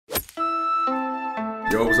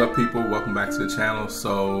Yo, what's up people? Welcome back to the channel.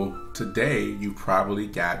 So today you probably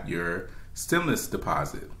got your stimulus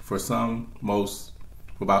deposit. For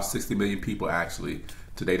about 60 million people actually,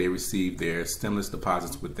 today they received their stimulus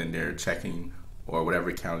deposits within their checking or whatever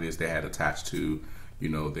account it is they had attached to,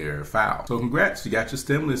 their file. So congrats, you got your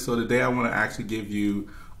stimulus. So today I want to actually give you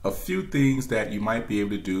a few things that you might be able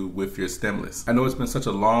to do with your stimulus. I know it's been such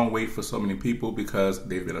a long wait for so many people because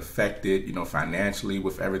they've been affected, financially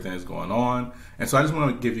with everything that's going on. And so I just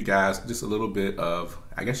want to give you guys just a little bit of,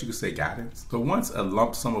 I guess you could say, guidance. So once a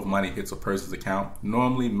lump sum of money hits a person's account,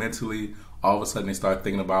 normally mentally, all of a sudden they start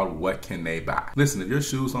thinking about what can they buy. Listen, if your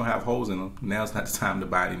shoes don't have holes in them, now's not the time to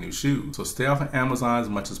buy any new shoes. So stay off of Amazon as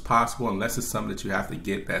much as possible unless it's something that you have to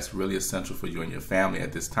get that's really essential for you and your family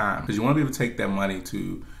at this time. Because you want to be able to take that money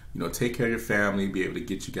to take care of your family, be able to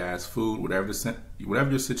get you guys food, whatever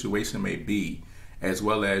your situation may be, as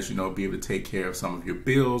well as, be able to take care of some of your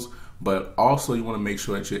bills. But also you want to make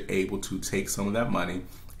sure that you're able to take some of that money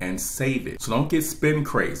and save it. So don't get spend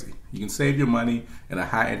crazy. You can save your money in a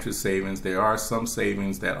high interest savings. There are some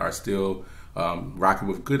savings that are still rocking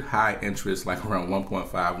with good high interest, like around 1.5,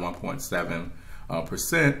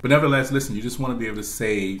 1.7%. But nevertheless, listen, you just want to be able to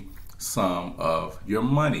save some of your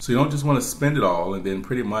money. So you don't just want to spend it all and then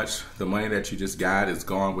pretty much the money that you just got is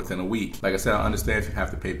gone within a week. Like I said, I understand if you have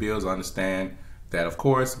to pay bills, I understand that, of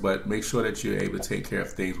course, but make sure that you're able to take care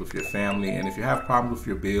of things with your family. And if you have problems with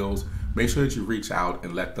your bills, make sure that you reach out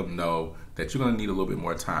and let them know that you're going to need a little bit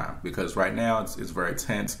more time, because right now it's very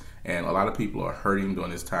tense and a lot of people are hurting during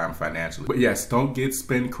this time financially. But yes, don't get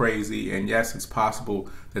spend crazy. And yes, it's possible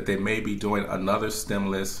that they may be doing another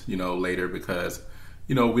stimulus, later, because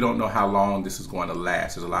we don't know how long this is going to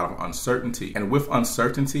last. There's a lot of uncertainty. And with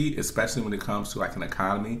uncertainty, especially when it comes to like an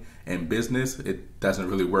economy and business, it doesn't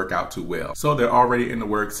really work out too well. So they're already in the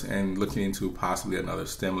works and looking into possibly another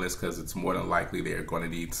stimulus because it's more than likely they're going to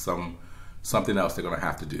need something else they're going to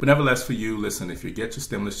have to do. But nevertheless, for you, listen, if you get your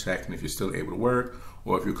stimulus check and if you're still able to work,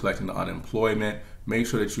 or if you're collecting the unemployment, make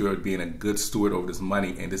sure that you're being a good steward over this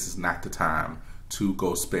money, and this is not the time to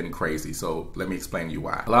go spend crazy. So let me explain to you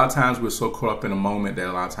why. A lot of times we're so caught up in a moment that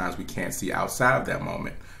a lot of times we can't see outside of that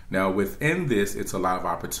moment. Now within this, it's a lot of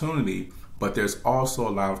opportunity, but there's also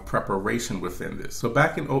a lot of preparation within this. So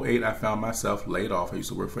back in 2008, I found myself laid off. I used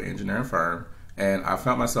to work for an engineering firm, and I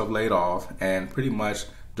found myself laid off, and pretty much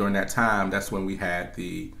during that time, that's when we had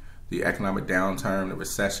the economic downturn, the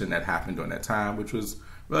recession that happened during that time, which was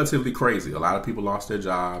relatively crazy. A lot of people lost their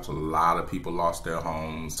jobs. A lot of people lost their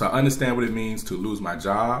homes. So I understand what it means to lose my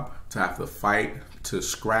job, to have to fight, to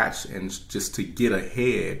scratch, and just to get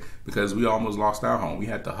ahead, because we almost lost our home. We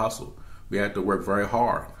had to hustle. We had to work very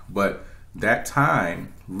hard. But that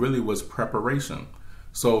time really was preparation.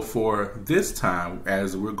 So for this time,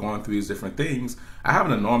 as we're going through these different things, I have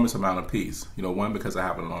an enormous amount of peace. One, because I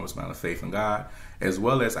have an enormous amount of faith in God, as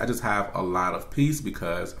well as I just have a lot of peace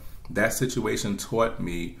because that situation taught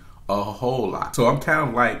me a whole lot. So I'm kind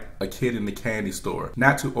of like a kid in the candy store,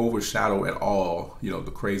 not to overshadow at all,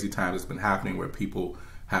 the crazy time that's been happening where people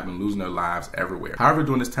have been losing their lives everywhere. However,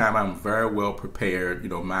 during this time, I'm very well prepared,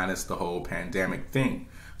 minus the whole pandemic thing.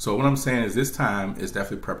 So what I'm saying is this time is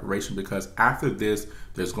definitely preparation, because after this,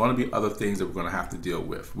 there's going to be other things that we're going to have to deal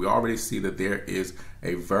with. We already see that there is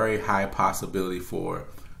a very high possibility for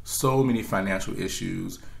so many financial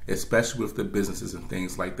issues, especially with the businesses and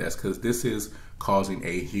things like that, because this is causing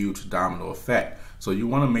a huge domino effect. So you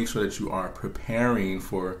want to make sure that you are preparing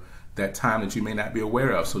for that time that you may not be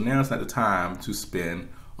aware of. So now it's not the time to spend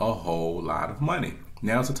a whole lot of money.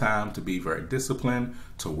 Now it's the time to be very disciplined,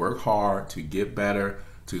 to work hard, to get better,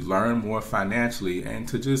 to learn more financially, and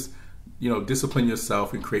to just, discipline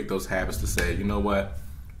yourself and create those habits to say, you know what,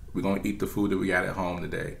 we're going to eat the food that we got at home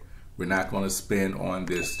today. We're not going to spend on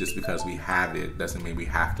this just because we have it. Doesn't mean we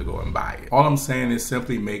have to go and buy it. All I'm saying is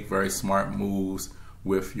simply make very smart moves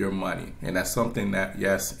with your money. And that's something that,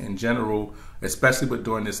 yes, in general, especially but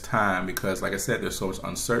during this time, because like I said, there's so much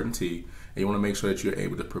uncertainty, and you want to make sure that you're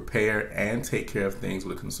able to prepare and take care of things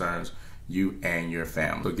when it concerns you and your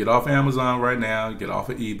family. So get off Amazon right now, get off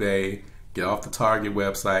of eBay, get off the Target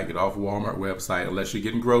website, get off Walmart website, unless you're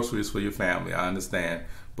getting groceries for your family, I understand.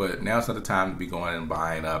 But now's not the time to be going and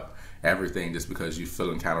buying up everything just because you're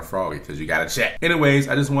feeling kind of froggy because you got a check. Anyways,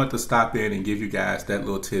 I just wanted to stop in and give you guys that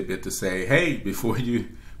little tidbit to say, hey, before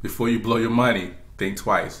you blow your money, think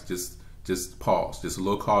twice. Just pause. Just a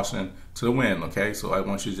little caution to the wind, okay? So I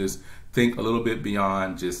want you to just think a little bit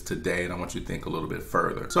beyond just today, and I want you to think a little bit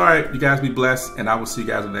further. So all right, you guys be blessed, and I will see you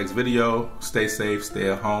guys in the next video. Stay safe, stay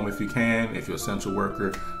at home if you can. If you're an essential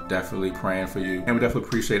worker, definitely praying for you. And we definitely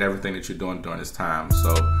appreciate everything that you're doing during this time.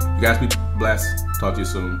 So you guys be blessed. Talk to you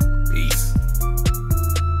soon. Peace.